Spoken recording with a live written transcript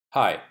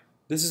Hi,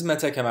 this is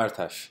Mete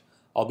Kemertas.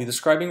 I'll be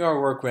describing our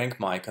work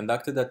RankMI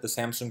conducted at the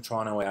Samsung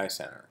Toronto AI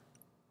Center.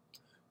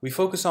 We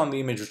focus on the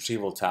image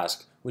retrieval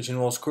task, which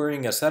involves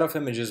querying a set of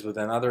images with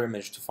another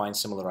image to find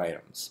similar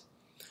items.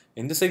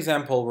 In this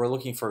example, we're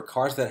looking for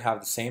cars that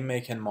have the same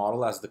make and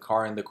model as the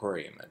car in the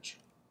query image.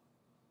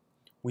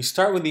 We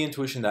start with the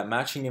intuition that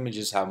matching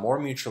images have more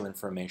mutual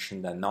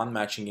information than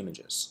non-matching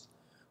images.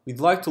 We'd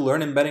like to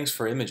learn embeddings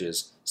for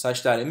images,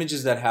 such that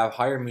images that have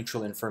higher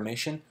mutual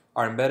information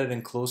are embedded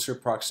in closer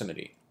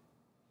proximity.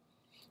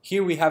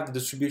 Here we have the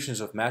distributions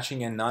of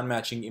matching and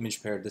non-matching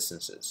image pair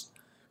distances.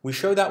 We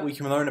show that we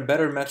can learn a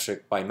better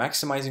metric by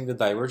maximizing the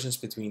divergence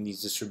between these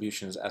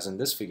distributions as in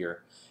this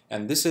figure,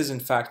 and this is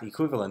in fact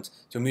equivalent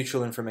to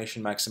mutual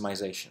information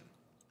maximization.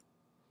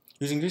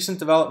 Using recent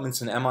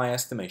developments in MI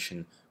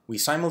estimation, we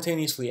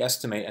simultaneously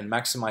estimate and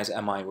maximize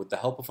MI with the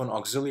help of an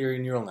auxiliary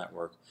neural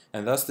network,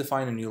 and thus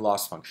define a new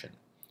loss function.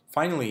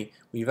 Finally,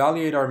 we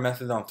evaluate our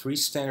method on 3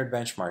 standard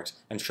benchmarks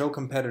and show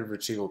competitive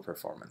retrieval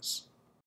performance.